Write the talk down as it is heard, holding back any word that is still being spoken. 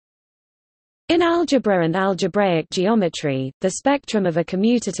In algebra and algebraic geometry, the spectrum of a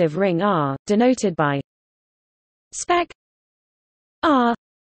commutative ring R, denoted by Spec R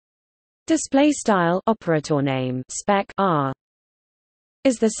operator name Spec R,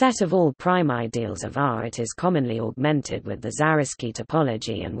 is the set of all prime ideals of R. It is commonly augmented with the Zariski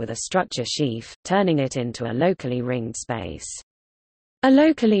topology and with a structure sheaf, turning it into a locally ringed space. A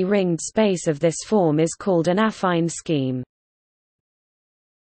locally ringed space of this form is called an affine scheme.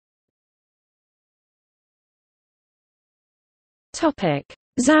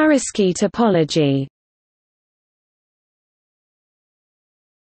 Zariski topology.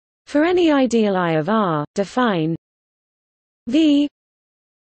 For any ideal I of R, define V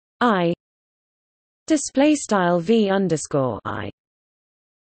I _V_I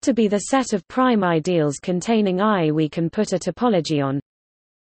to be the set of prime ideals containing I. We can put a topology on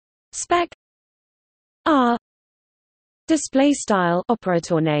Spec R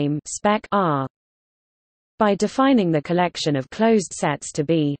operator name Spec R by defining the collection of closed sets to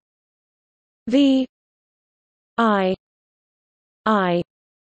be V I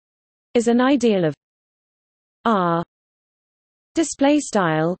is an ideal of R.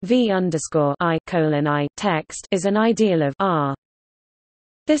 V_I:_I text is an ideal of R.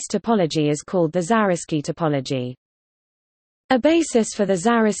 This topology is called the Zariski topology. A basis for the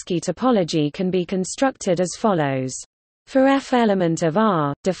Zariski topology can be constructed as follows. For f element of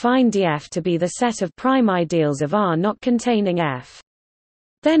R, define df to be the set of prime ideals of R not containing f.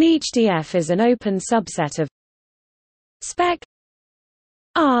 Then each df is an open subset of Spec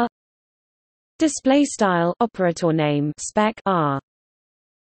R operator name Spec R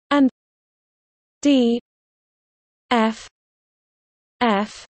and d f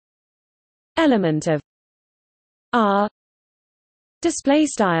element of R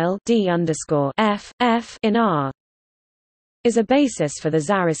d_f in R is a basis for the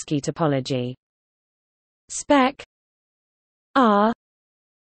Zariski topology. Spec R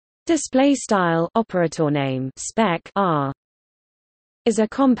operator name Spec R is a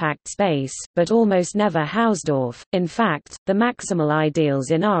compact space, but almost never Hausdorff. In fact, the maximal ideals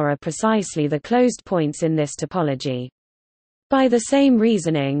in R are precisely the closed points in this topology. By the same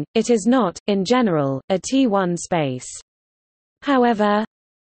reasoning, it is not, in general, a T1 space. However,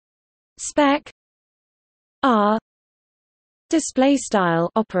 Spec R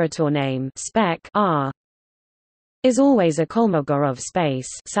operator name Spec R is always a Kolmogorov space,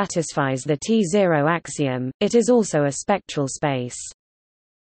 satisfies the T0 axiom. It is also a spectral space.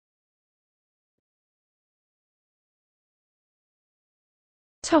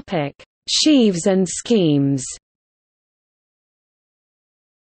 Sheaves and schemes.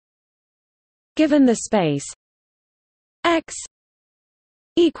 Given the space X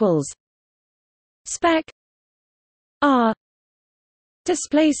equals Spec R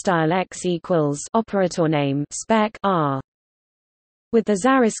X equals operator name Spec R. With the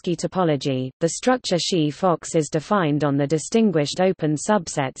Zariski topology, the structure sheaf Ox is defined on the distinguished open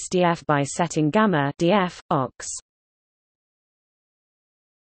subsets df by setting gamma df Ox.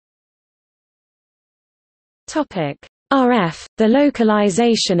 RF, the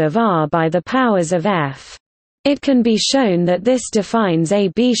localization of R by the powers of F. It can be shown that this defines a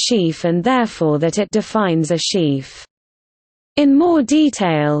B-sheaf and therefore that it defines a sheaf. In more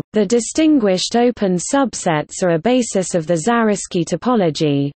detail, the distinguished open subsets are a basis of the Zariski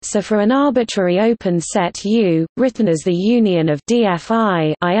topology, so for an arbitrary open set U, written as the union of df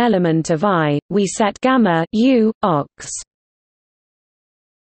I element of I, we set gamma U, Ox.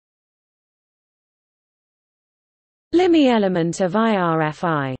 Limi element of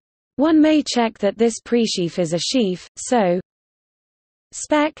IRFI. One may check that this presheaf is a sheaf, so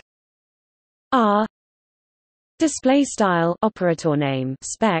Spec R operator name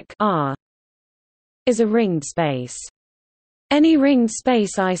Spec R is a ringed space. Any ringed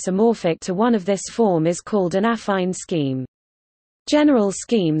space isomorphic to one of this form is called an affine scheme. General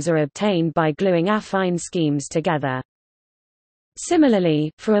schemes are obtained by gluing affine schemes together.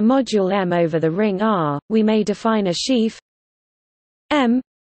 Similarly, for a module M over the ring R, we may define a sheaf M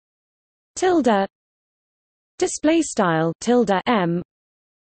tilde M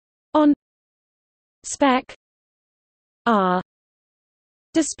on Spec R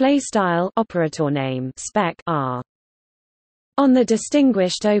operator name Spec R on the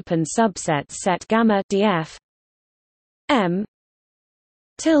distinguished open subset set gamma df M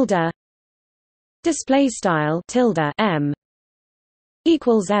tilde M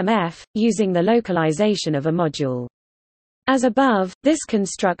equals MF, using the localization of a module. As above, this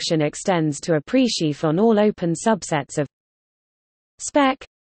construction extends to a presheaf on all open subsets of Spec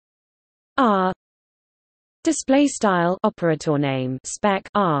R operator name Spec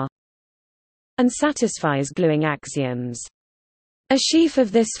R and satisfies gluing axioms. A sheaf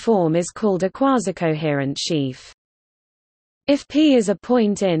of this form is called a quasicoherent sheaf. If P is a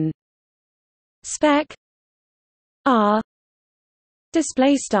point in Spec R,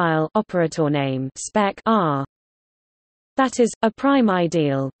 display style operator name Spec R, that is a prime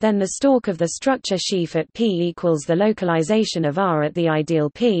ideal, then the stalk of the structure sheaf at P equals the localization of R at the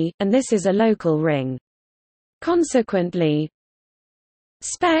ideal P, and this is a local ring. Consequently,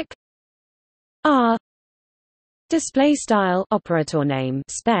 Spec R display style operator name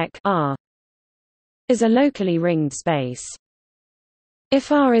Spec R is a locally ringed space.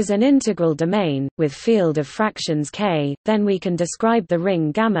 If R is an integral domain with field of fractions K, then we can describe the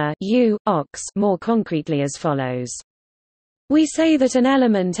ring gamma U ox more concretely as follows. We say that an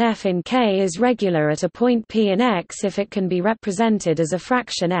element f in K is regular at a point P in X if it can be represented as a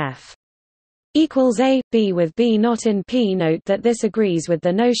fraction f equals a, b with b not in P. Note that this agrees with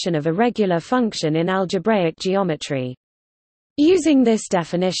the notion of a regular function in algebraic geometry. Using this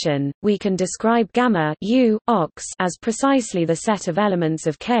definition, we can describe gamma U ox as precisely the set of elements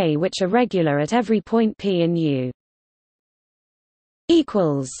of K which are regular at every point P in U.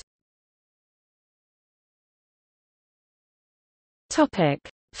 Equals. Topic: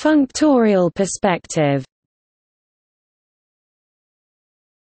 Functorial perspective.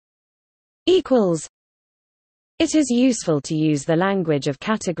 Equals. It is useful to use the language of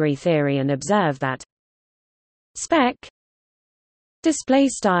category theory and observe that Spec display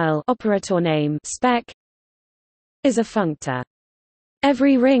style operator name Spec is a functor.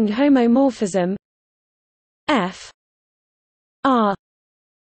 Every ring homomorphism F R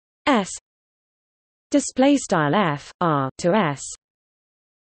S display style F R to S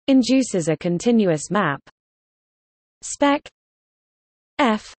induces a continuous map Spec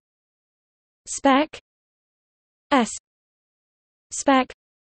F Spec S Spec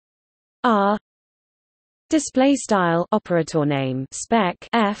R display style operator name Spec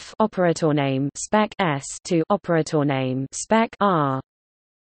F operator name Spec S to operator name Spec R.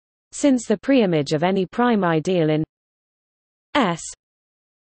 Since the preimage of any prime ideal in S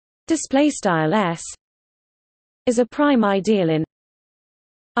display style S is a prime ideal in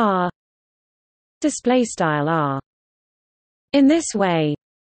R display style R. In this way,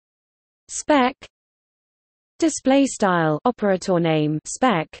 Spec display style operator name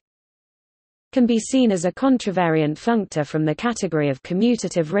Spec can be seen as a contravariant functor from the category of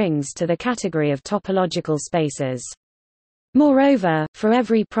commutative rings to the category of topological spaces. Moreover, for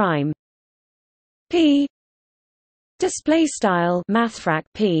every prime P display style mathfrak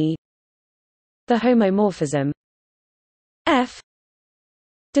P, the homomorphism F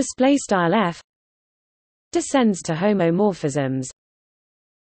display style F descends to homomorphisms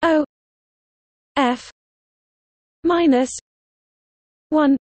O F minus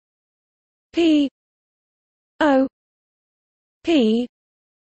 1 P O P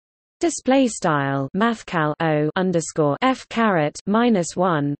display style mathcal O underscore F caret minus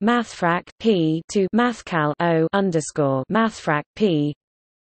 1 mathfrak P to mathcal O underscore mathfrak P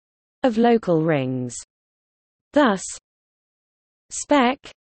of local rings. Thus, Spec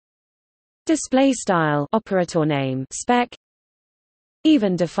display style operator name Spec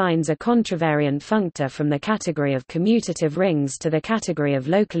even defines a contravariant functor from the category of commutative rings to the category of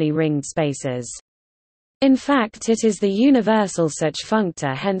locally ringed spaces. In fact, it is the universal such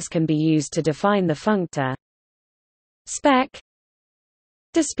functor, hence can be used to define the functor Spec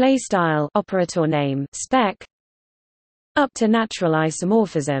display style operator name Spec up to natural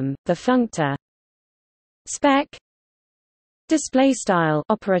isomorphism. The functor Spec display style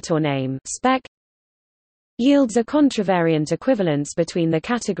operator name Spec yields a contravariant equivalence between the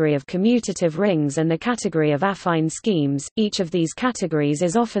category of commutative rings and the category of affine schemes. Each of these categories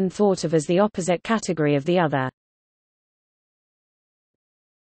is often thought of as the opposite category of the other.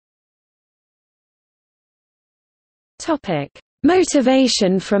 Topic: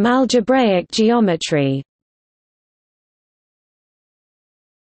 Motivation from algebraic geometry.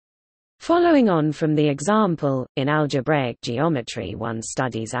 Following on from the example, in algebraic geometry one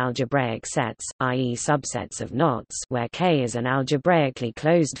studies algebraic sets, i.e. subsets of knots, where K is an algebraically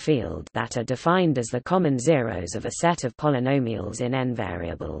closed field that are defined as the common zeros of a set of polynomials in n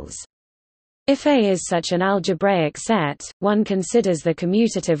variables. If A is such an algebraic set, one considers the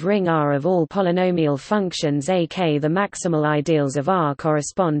commutative ring R of all polynomial functions A. K. The maximal ideals of R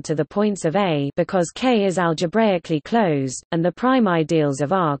correspond to the points of A because K is algebraically closed, and the prime ideals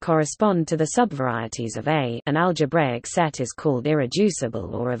of R correspond to the subvarieties of A. An algebraic set is called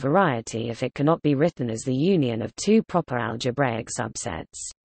irreducible or a variety if it cannot be written as the union of two proper algebraic subsets.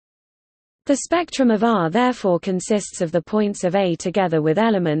 The spectrum of R therefore consists of the points of A together with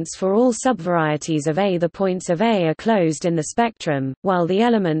elements for all subvarieties of A. The points of A are closed in the spectrum, while the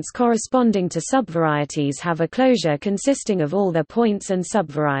elements corresponding to subvarieties have a closure consisting of all their points and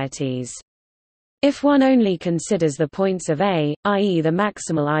subvarieties. If one only considers the points of A, i.e. the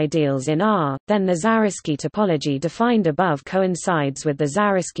maximal ideals in R, then the Zariski topology defined above coincides with the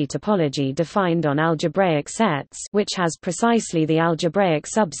Zariski topology defined on algebraic sets, which has precisely the algebraic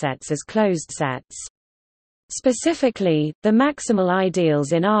subsets as closed sets. Specifically, the maximal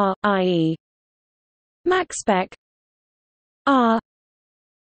ideals in R, i.e. maxspec R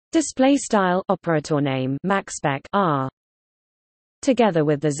operator name maxspec R together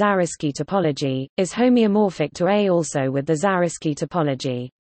with the Zariski topology, is homeomorphic to A also with the Zariski topology.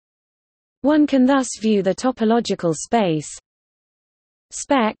 One can thus view the topological space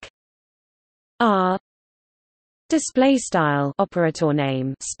Spec R operator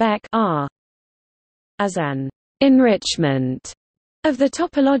name Spec R as an enrichment of the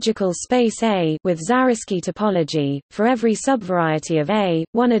topological space A with Zariski topology. For every subvariety of A,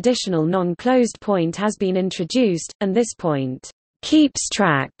 one additional non-closed point has been introduced, and this point keeps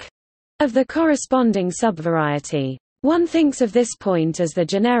track of the corresponding subvariety. One thinks of this point as the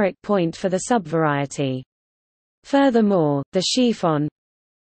generic point for the subvariety. Furthermore, the sheaf on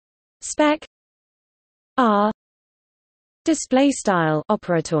Spec R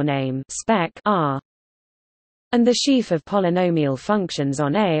operator name Spec R and the sheaf of polynomial functions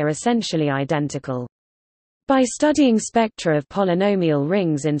on A are essentially identical. By studying spectra of polynomial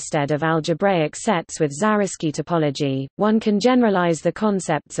rings instead of algebraic sets with Zariski topology, one can generalize the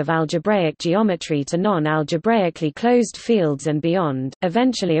concepts of algebraic geometry to non-algebraically closed fields and beyond,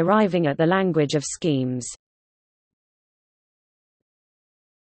 eventually arriving at the language of schemes.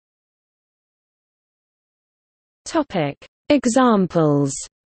 Examples.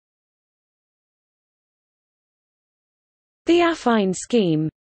 The affine scheme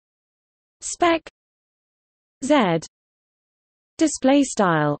Spec Z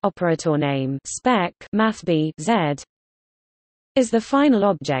operator name Spec mathb Z is the final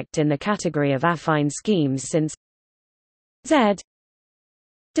object in the category of affine schemes, since Z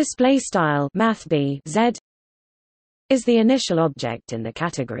mathb Z is the initial object in the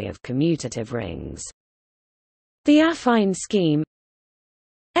category of commutative rings. The affine scheme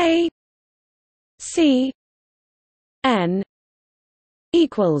A C N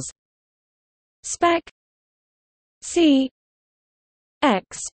equals Spec C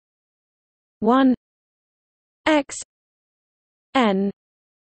X 1 X N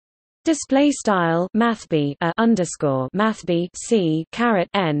display style mathb underscore mathb C caret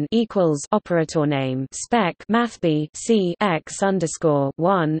N equals operator name Spec mathb C X underscore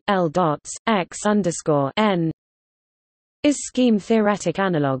 1 L dots X underscore N is scheme theoretic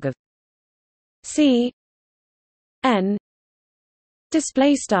analog of C N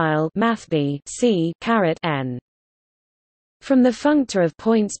display style mathb C caret N. From the functor of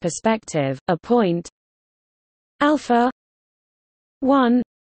points perspective, a point alpha 1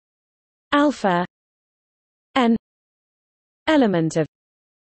 alpha n element of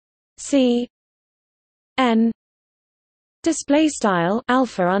C n display style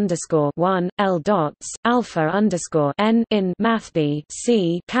alpha underscore 1 L dots alpha underscore n in mathb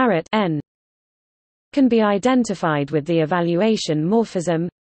C caret n can be identified with the evaluation morphism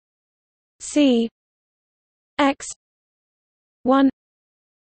C X 1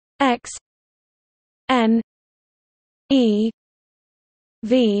 X N E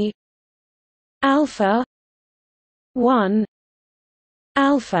V alpha 1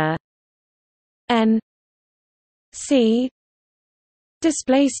 alpha N C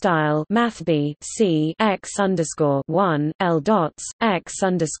display style mathb C X underscore 1 L dots X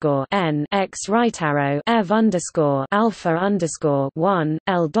underscore N X right arrow ev underscore alpha underscore 1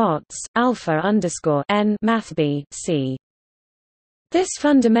 L dots alpha underscore N mathb C. This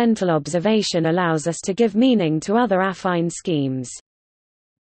fundamental observation allows us to give meaning to other affine schemes.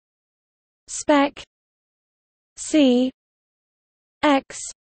 Spec C X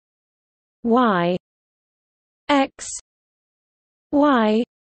Y X Y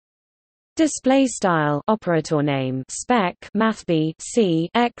display style operator name Spec mathb C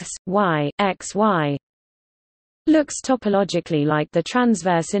X Y X Y looks topologically like the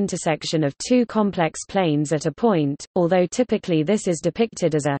transverse intersection of two complex planes at a point, although typically this is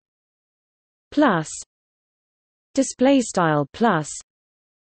depicted as a plus display style plus,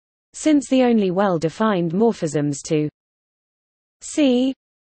 since the only well-defined morphisms to C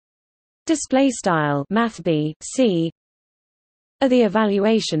display style mathb C are the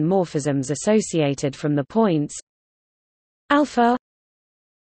evaluation morphisms associated from the points alpha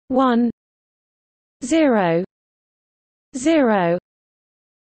 1 0 0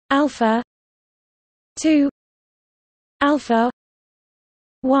 alpha 2 alpha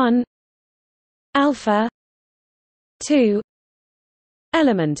 1 alpha 2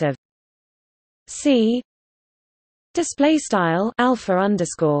 element of C display style alpha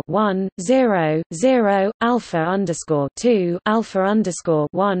underscore 1 0 0 alpha underscore 2 alpha underscore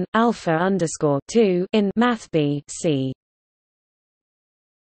 1 alpha underscore 2 in math B C.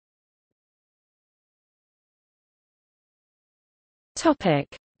 Topic: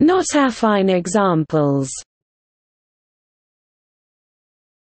 Not-Affine examples.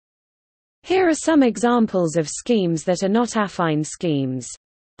 Here are some examples of schemes that are not affine schemes.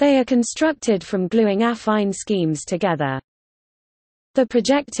 They are constructed from gluing affine schemes together. The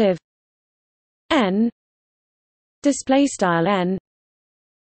projective n display style n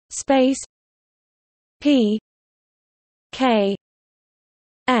space p k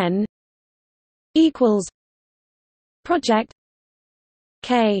n equals project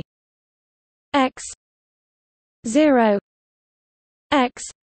k x 0 x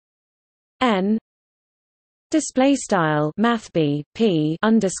n display style math b p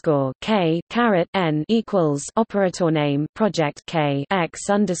underscore k caret n equals operator name project k x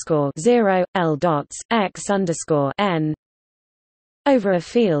underscore 0 l dots x underscore n over a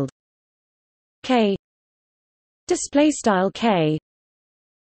field k display style k.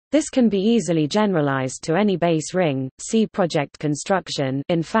 This can be easily generalized to any base ring. See project construction.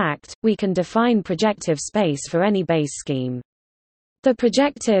 In fact, we can define projective space for any base scheme. The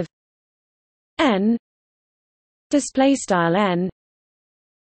projective n display style n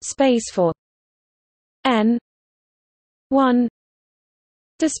space for n 1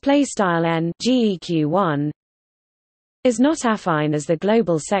 display style n geq1 is not affine as the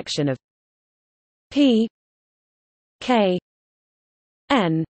global section of p k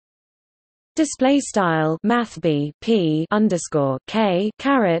n display style math b p underscore k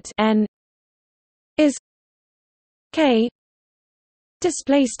caret n is k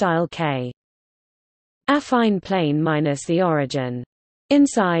display style k affine plane minus the origin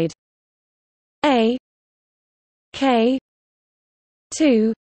inside a k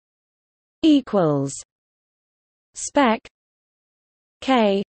 2 equals spec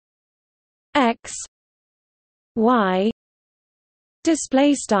k x y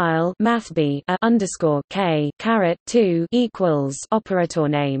display style math b a underscore k caret 2 equals operator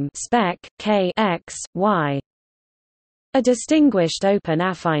name spec k x y. A distinguished open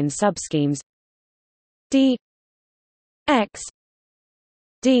affine subschemes d x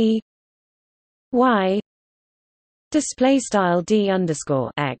d y display style d underscore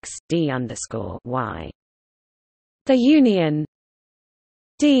x d underscore y. The union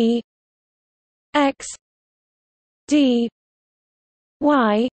d x d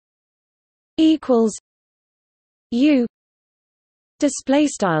y equals u display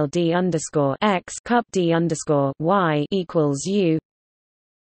style d underscore x cup d underscore y equals u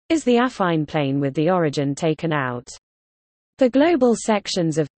is the affine plane with the origin taken out. The global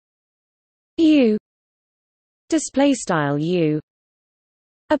sections of u display style u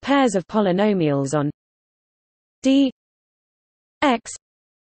are pairs of polynomials on d x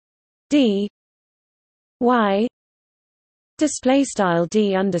d y display style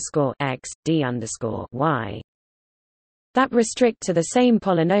d underscore x d underscore y that restrict to the same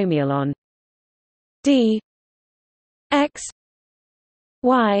polynomial on d x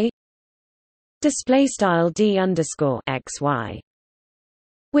y display style d underscore x y,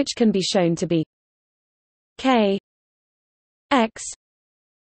 which can be shown to be k x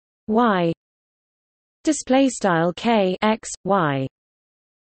y display style k x y.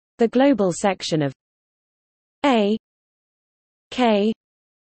 The global section of a k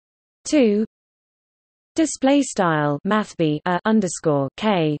 2 display style math b a underscore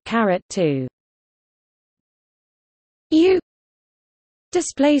k caret 2 u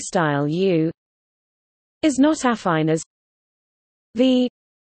display style u is not affine as v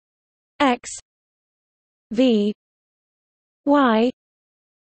x v y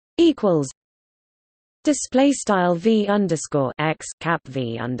equals display style v underscore x cap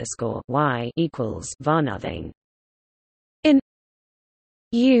v underscore y equals var nothing in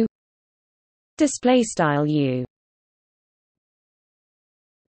u display style u.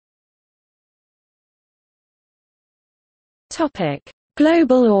 Topic: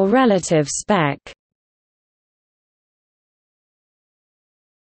 Global or relative spec.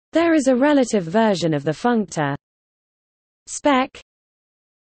 There is a relative version of the functor spec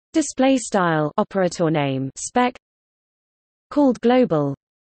display style operator name spec called global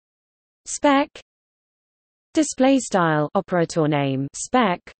spec display style operator name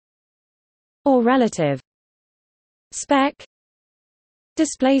spec or relative spec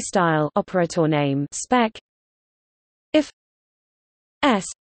display style operator name spec if S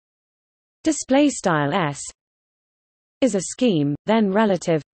display style S is a scheme, then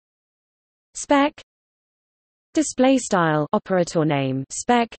relative spec display style operator name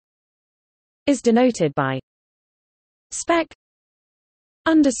spec is denoted by spec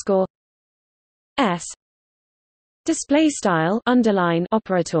underscore S display style underline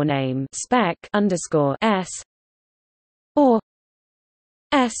operator name spec underscore S or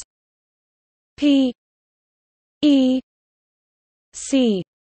S P E C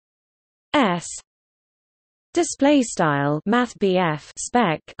S display style math BF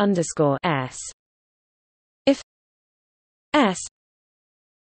spec underscore S if S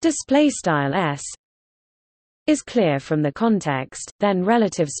display style S is clear from the context, then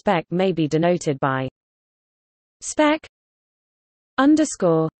relative spec may be denoted by spec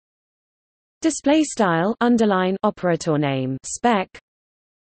underscore display style underline operator name spec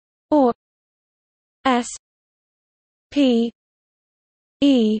or S P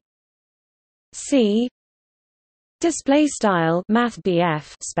E C display style math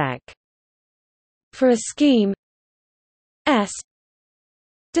BF spec for a scheme S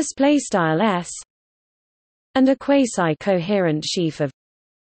display style S and a quasi-coherent sheaf of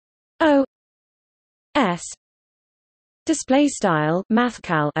O S display style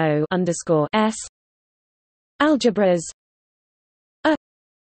mathcal O underscore S algebras A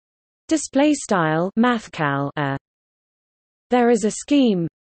display style mathcal A. There is a scheme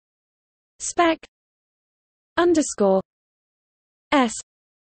spec underscore S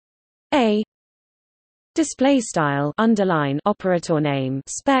A display style underline operator name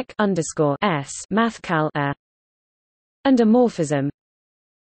spec underscore S mathcal A and a morphism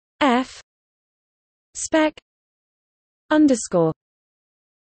F spec underscore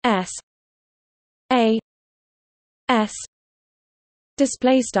S A S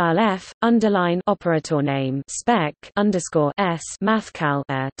display style F underline operator name spec underscore S mathcal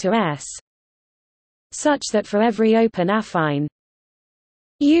A to S such that for every open affine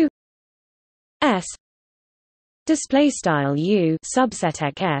U S display style U subset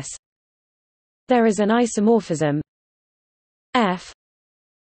S there is an isomorphism F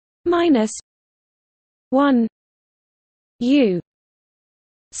minus 1 U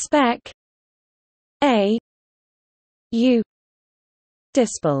spec A U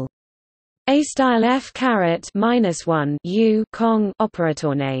dispel A style F caret minus 1 U Kong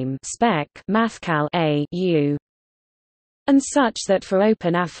operator name spec mathcal A U and such that for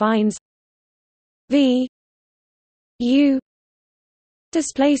open affines V U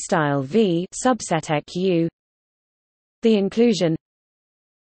display style V subset U the inclusion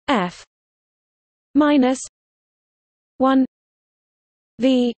F minus 1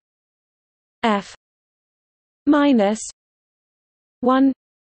 V F minus 1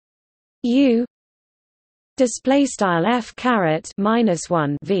 U display style F caret minus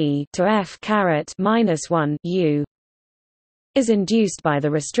 1 V to F caret minus 1 U is induced by the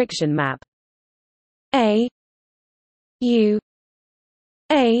restriction map A U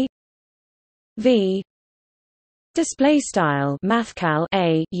A V display style mathcal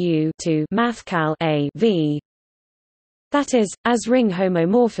A U to mathcal A V. That is, as ring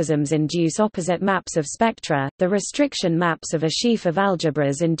homomorphisms induce opposite maps of spectra, the restriction maps of a sheaf of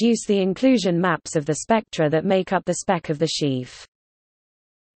algebras induce the inclusion maps of the spectra that make up the spec of the sheaf.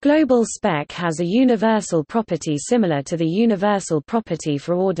 Global spec has a universal property similar to the universal property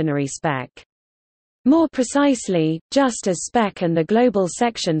for ordinary spec. More precisely, just as spec and the global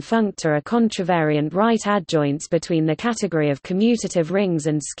section functor are contravariant right adjoints between the category of commutative rings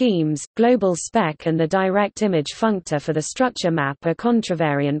and schemes, global spec and the direct image functor for the structure map are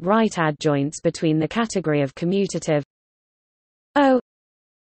contravariant right adjoints between the category of commutative O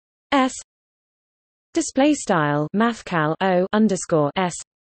S display style mathcal O underscore S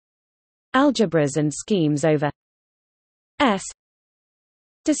algebras and schemes over S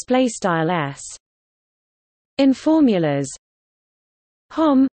display style S. In formulas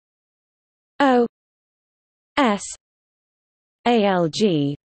Hom O S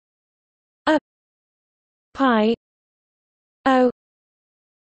ALG A pi O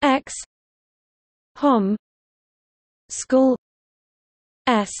X Hom school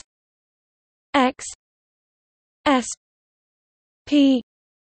S X S P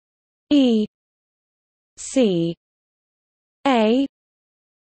E C A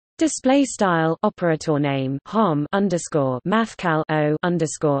Display style operator name hom underscore mathcal o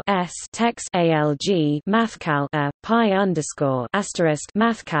underscore s text alg mathcal a pi underscore asterisk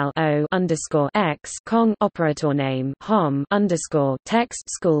mathcal o underscore x cong operator name hom underscore text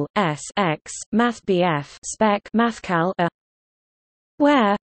school s x math bf spec mathcal a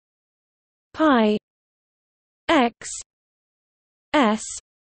where pi x s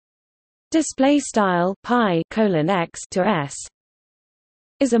display style pi colon x to s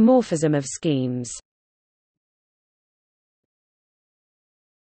is a morphism of schemes.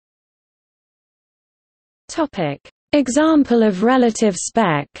 Topic: Example of relative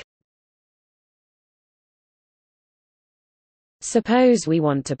spec. Suppose we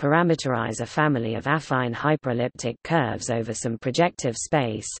want to parameterize a family of affine hyperelliptic curves over some projective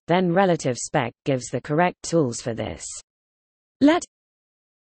space, then relative spec gives the correct tools for this. Let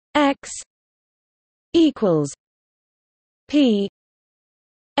x equals p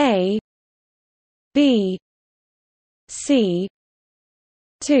a b c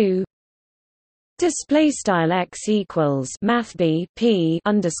 2 display style x equals math b p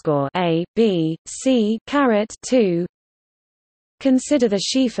underscore a b c caret 2. Consider the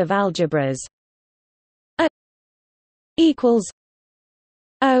sheaf of algebras a equals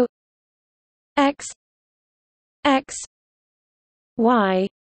o x x y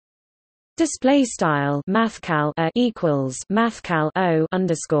display style mathcal a equals mathcal o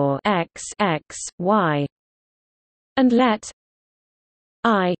underscore x x y, and let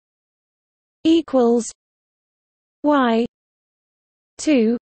I equals y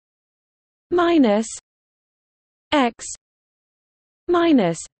 2 minus x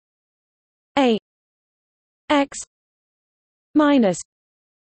minus a x minus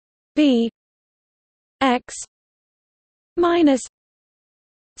b x minus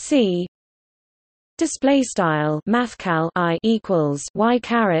c. Display style mathcal I equals y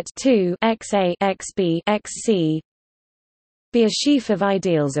caret 2 x a x b x c be a sheaf of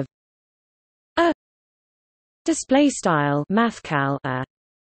ideals of a display style mathcal a.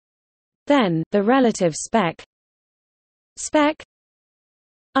 Then the relative spec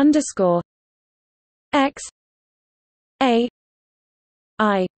underscore x a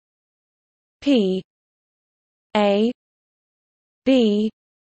I p a b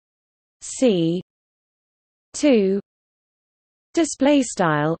c 2 display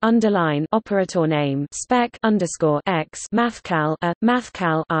style underline operator name spec underscore x mathcal a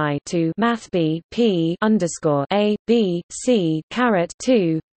mathcal I to math b p underscore a b c caret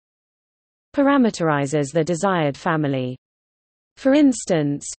 2 parameterizes the desired family. For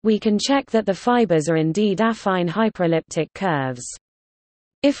instance, we can check that the fibers are indeed affine hyperelliptic curves.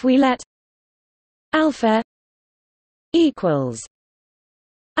 If we let alpha equals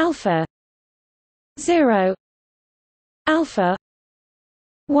alpha 0 alpha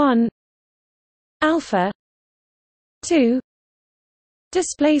 1 alpha 2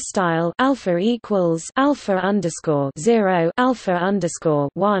 display style alpha equals alpha underscore 0 alpha underscore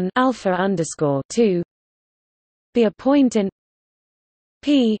 1 alpha underscore 2 be a point in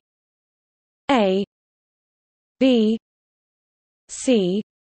p a b c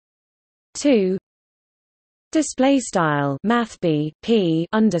 2 display style math b p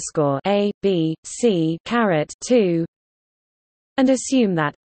underscore a b c caret 2, and assume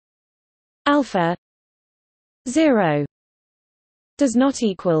that alpha 0 does not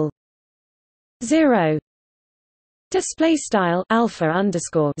equal 0. Display style alpha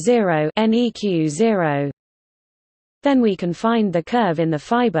underscore 0 neq 0. Then we can find the curve in the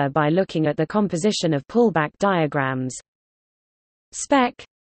fiber by looking at the composition of pullback diagrams. Spec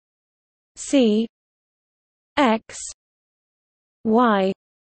c x y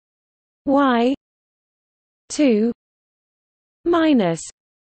y 2 minus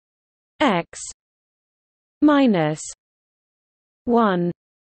x minus 1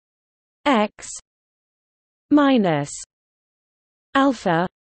 x minus alpha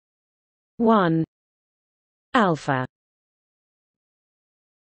 1 alpha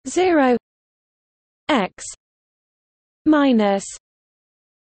 0 x minus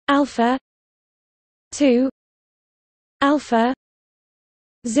alpha 2 alpha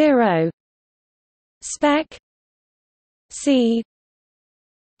 0 spec c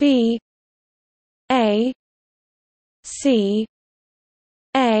b a c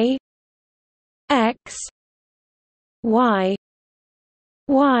a x y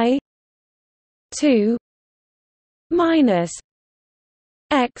y 2 minus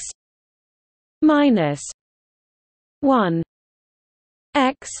x minus 1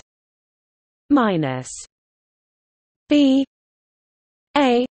 x minus b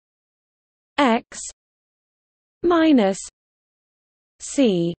a x minus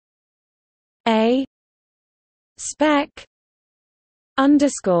c A spec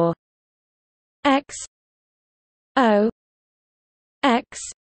underscore x O x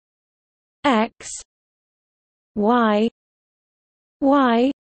x y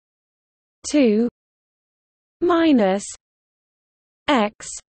y 2 minus x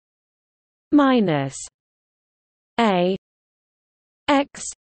minus A x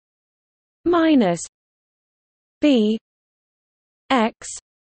minus B x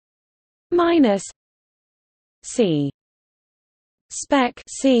minus C spec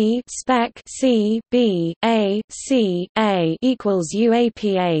B A C A equals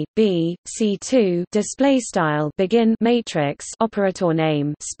UAPA B C2 display style begin matrix operator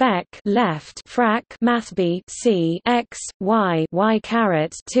name spec left frac math B C x y y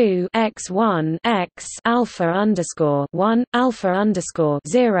caret 2 x 1 x alpha underscore 1 alpha underscore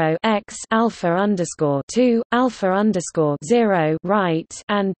 0 x alpha underscore 2 alpha underscore 0 right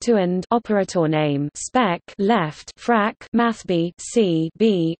and to and operator name spec left frac math B C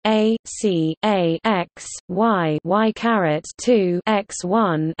B A C A x y y caret 2 x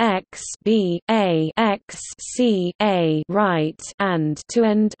 1 x B A x C A right and to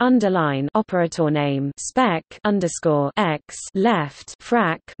and underline operator name spec underscore x left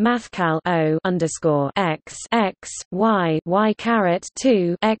frac mathcal O underscore x x y y caret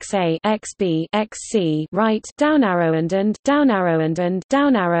 2 x A x B x C right down arrow and down arrow and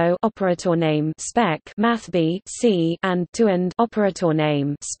down arrow operator name spec math B C and to and operator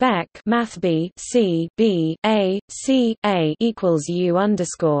name spec math B C B A C A equals U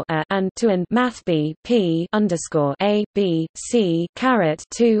underscore A and to and math B P underscore A B C caret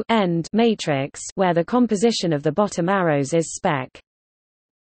 2 end matrix where the composition of the bottom arrows is spec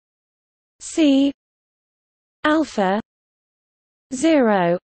C alpha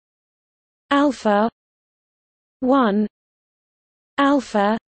 0 alpha 1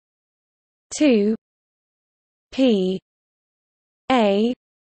 alpha 2 P A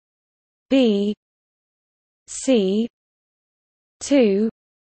B C 2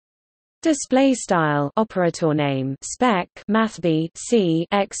 display style operator name spec math B C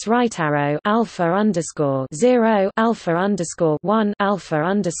x right arrow alpha underscore 0 alpha underscore 1 alpha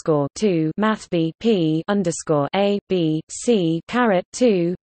underscore 2 math B P underscore A B C caret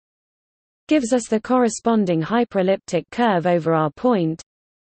 2 gives us the corresponding hyperelliptic curve over our point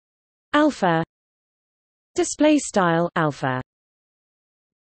alpha display style alpha.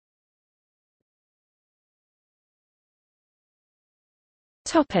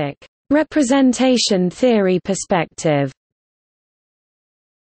 Topic: Representation theory perspective.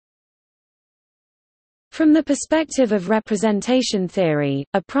 From the perspective of representation theory,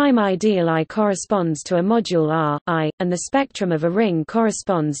 a prime ideal I corresponds to a module R, I, and the spectrum of a ring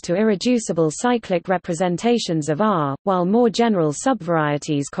corresponds to irreducible cyclic representations of R, while more general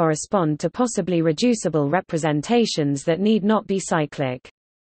subvarieties correspond to possibly reducible representations that need not be cyclic.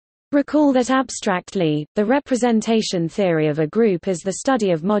 Recall that abstractly, the representation theory of a group is the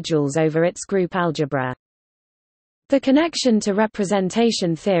study of modules over its group algebra. The connection to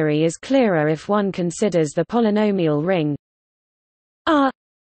representation theory is clearer if one considers the polynomial ring R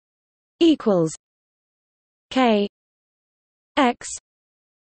equals K x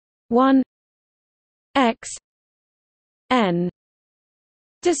 1 x n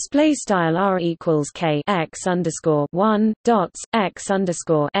display style R equals K x underscore 1 dots x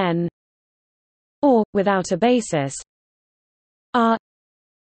underscore n, or without a basis R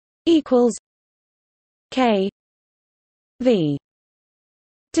equals K V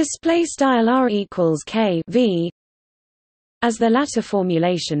display style R equals K V. As the latter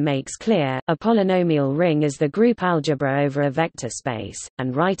formulation makes clear, a polynomial ring is the group algebra over a vector space,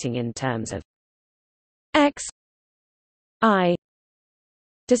 and writing in terms of x I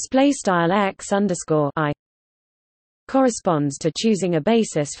display style x underscore I corresponds to choosing a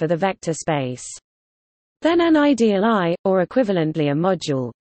basis for the vector space. Then an ideal I, or equivalently a module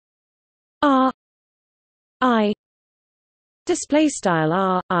R I display style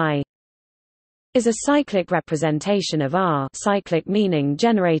R I is a cyclic representation of R, cyclic meaning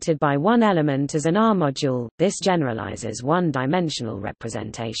generated by one element as an R module. This generalizes one-dimensional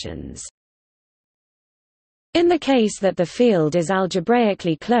representations. In the case that the field is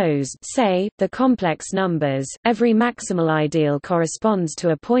algebraically closed, say, the complex numbers, every maximal ideal corresponds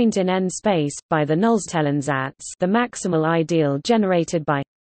to a point in n space, by the Nullstellensatz, the maximal ideal generated by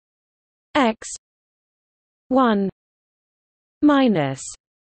x 1 minus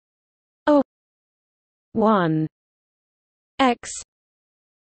a 1 x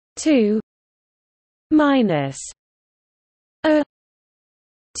 2 minus a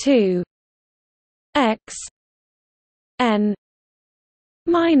 2 x n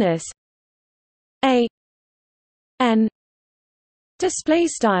minus a n display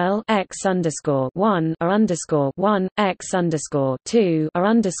style x underscore 1 or underscore 1 x underscore 2 or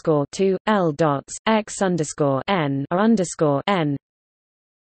underscore 2 l dots x underscore n or underscore n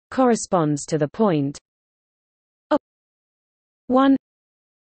corresponds to the point a 1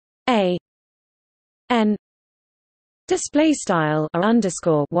 a n display style or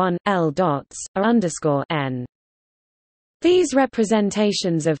underscore 1 l dots or underscore n. These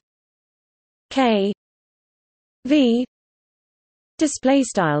representations of k v display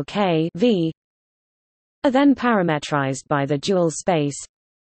style k v are then parametrized by the dual space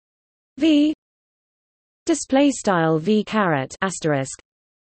v display style v caret asterisk,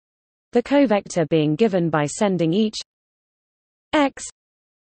 the covector being given by sending each x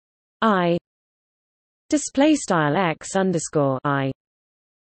I display style x underscore I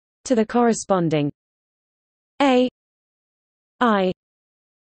to the corresponding a I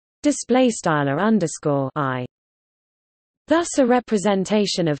display style or underscore I. Thus a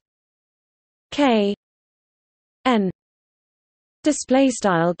representation of k n display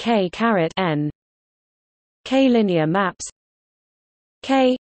style k caret n k linear maps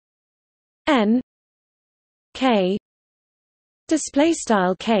k n k display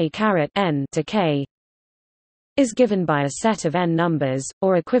style k caret n to k is given by a set of n numbers,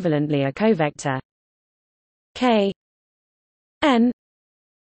 or equivalently a covector k n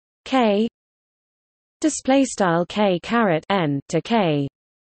k display style k caret n to k.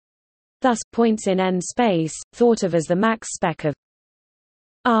 Thus, points in n space, thought of as the max spec of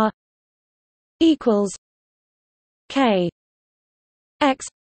R equals k x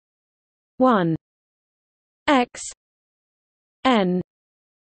 1 x n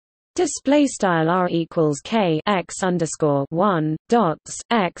display style R equals k x underscore 1 dots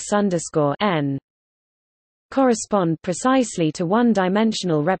x underscore n correspond precisely to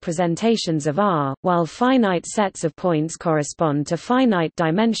one-dimensional representations of R, while finite sets of points correspond to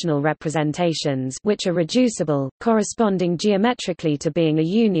finite-dimensional representations which are reducible, corresponding geometrically to being a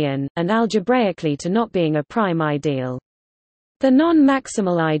union, and algebraically to not being a prime ideal. The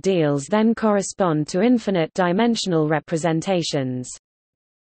non-maximal ideals then correspond to infinite-dimensional representations.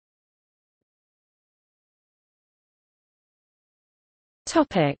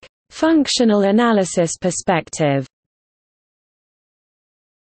 Functional analysis perspective.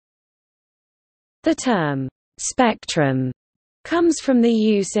 The term spectrum comes from the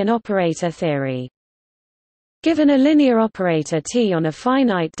use in operator theory. Given a linear operator T on a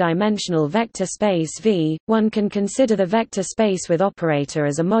finite-dimensional vector space V, one can consider the vector space with operator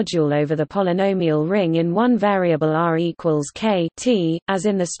as a module over the polynomial ring in one variable R equals K T, as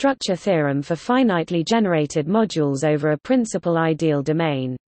in the structure theorem for finitely generated modules over a principal ideal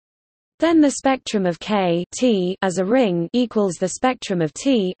domain. Then the spectrum of K T as a ring equals the spectrum of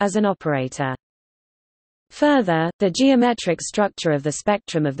T as an operator. Further, the geometric structure of the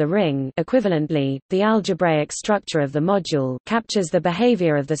spectrum of the ring, equivalently, the algebraic structure of the module, captures the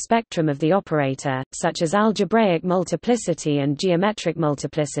behavior of the spectrum of the operator, such as algebraic multiplicity and geometric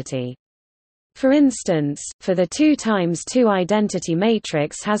multiplicity. For instance, for the 2 times 2 identity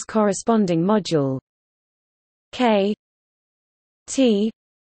matrix has corresponding module K T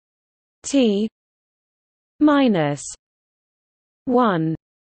T minus 1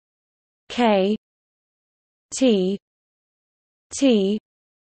 K T T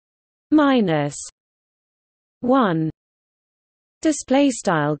minus 1 display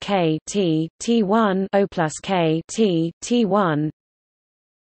style K T T1 O plus K T T1.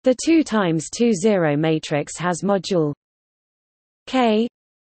 The 2 times 2 0 matrix has module K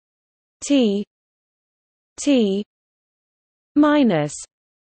T T minus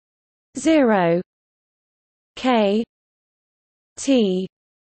 0 K T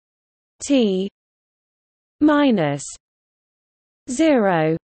T minus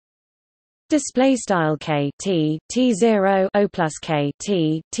 0 display style K T T0 O plus K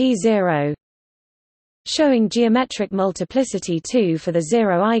T T0, showing geometric multiplicity 2 for the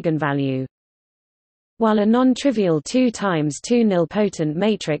 0 eigenvalue, while a non-trivial 2 times 2 nilpotent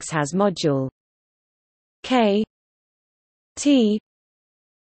matrix has module K T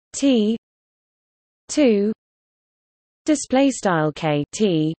T 2 display style K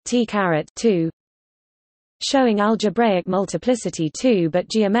T T caret 2, showing algebraic multiplicity 2 but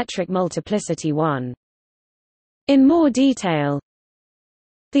geometric multiplicity 1. In more detail,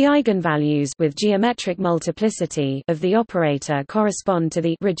 the eigenvalues with geometric multiplicity of the operator correspond to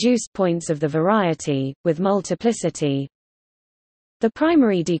the reduced points of the variety with multiplicity. The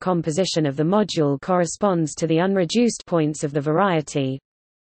primary decomposition of the module corresponds to the unreduced points of the variety.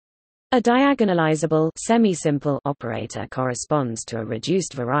 A diagonalizable semisimple operator corresponds to a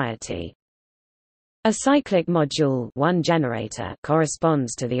reduced variety. A cyclic module, one generator,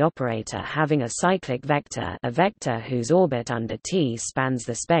 corresponds to the operator having a cyclic vector, a vector whose orbit under T spans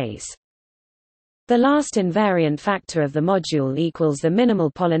the space. The last invariant factor of the module equals the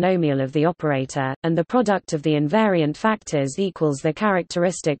minimal polynomial of the operator, and the product of the invariant factors equals the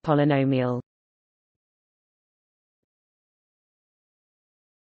characteristic polynomial.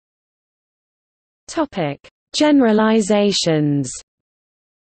 Topic: Generalizations.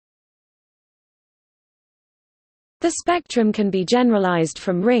 The spectrum can be generalized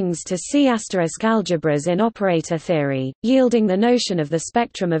from rings to C** algebras in operator theory, yielding the notion of the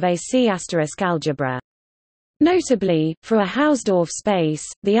spectrum of a C** algebra. Notably, for a Hausdorff space,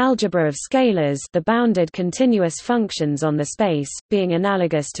 the algebra of scalars, the bounded continuous functions on the space, being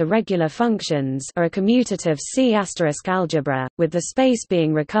analogous to regular functions, are a commutative C** algebra, with the space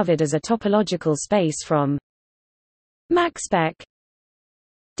being recovered as a topological space from MacSpec.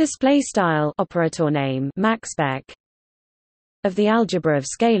 Display style operator name MacSpec of the algebra of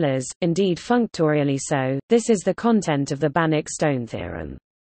scalars, indeed functorially so. This is the content of the Banach-Stone theorem.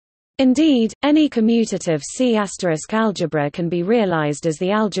 Indeed, any commutative C** algebra can be realized as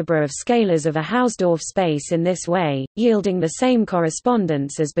the algebra of scalars of a Hausdorff space in this way, yielding the same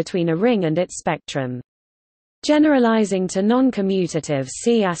correspondence as between a ring and its spectrum. Generalizing to non-commutative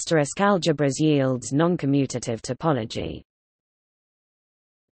C** algebras yields non-commutative topology.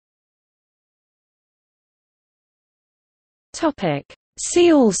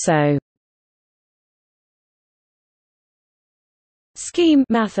 See also: Scheme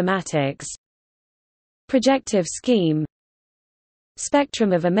mathematics, projective scheme,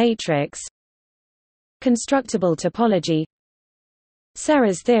 spectrum of a matrix, constructible topology,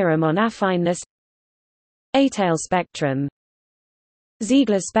 Serre's theorem on affineness, A-tail spectrum,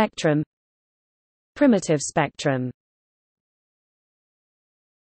 Ziegler spectrum, primitive spectrum.